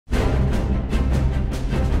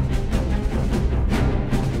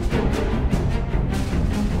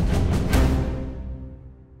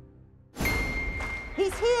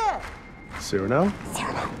Cyrano?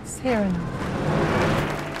 Cyrano.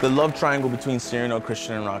 The love triangle between Cyrano,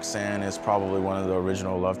 Christian, and Roxanne is probably one of the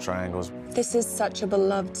original love triangles. This is such a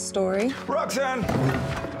beloved story. Roxanne!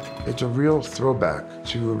 It's a real throwback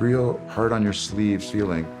to a real heart-on-your-sleeve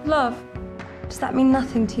feeling. Love, does that mean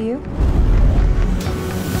nothing to you?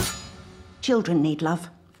 Children need love.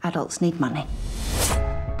 Adults need money.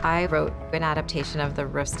 I wrote an adaptation of the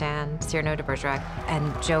Rostand, Cyrano de Bergerac,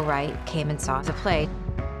 and Joe Wright came and saw the play.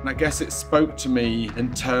 And I guess it spoke to me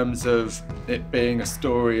in terms of it being a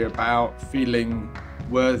story about feeling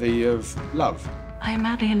worthy of love. I am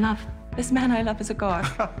madly in love. This man I love is a guard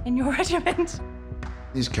in your regiment.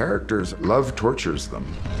 These characters, love tortures them.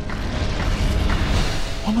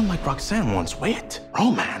 A woman like Roxanne wants wit,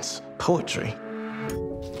 romance, poetry.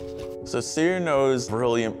 So Cyrano's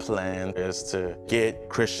brilliant plan is to get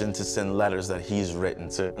Christian to send letters that he's written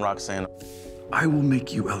to Roxanne. I will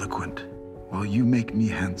make you eloquent while you make me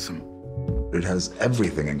handsome. It has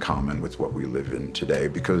everything in common with what we live in today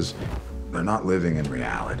because they're not living in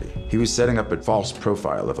reality. He was setting up a false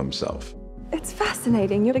profile of himself. It's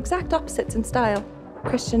fascinating. You're exact opposites in style.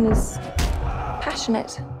 Christian is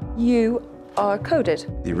passionate. You are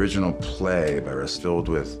coded. The original play is filled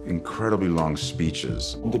with incredibly long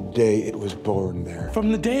speeches. The day it was born there.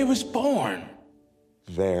 From the day it was born.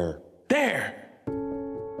 There. There.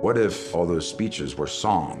 What if all those speeches were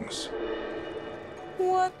songs?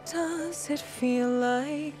 What does it feel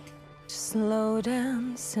like to slow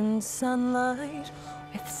dance in sunlight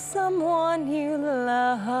with someone you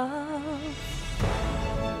love?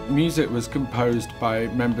 Music was composed by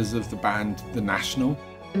members of the band The National.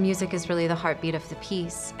 The music is really the heartbeat of the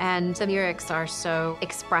piece, and the lyrics are so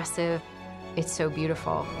expressive. It's so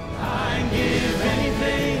beautiful. I'd give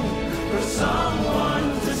anything for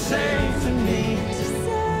someone to say to me.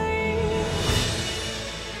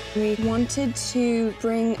 We wanted to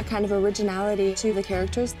bring a kind of originality to the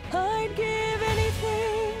characters. I'd give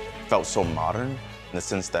anything. It felt so modern in the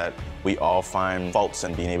sense that we all find faults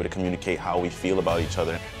in being able to communicate how we feel about each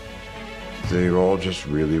other. They all just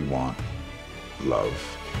really want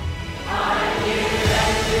love.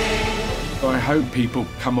 So I hope people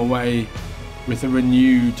come away with a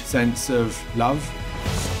renewed sense of love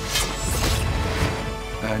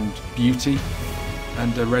and beauty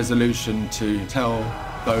and a resolution to tell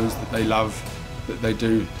those that they love that they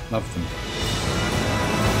do love them.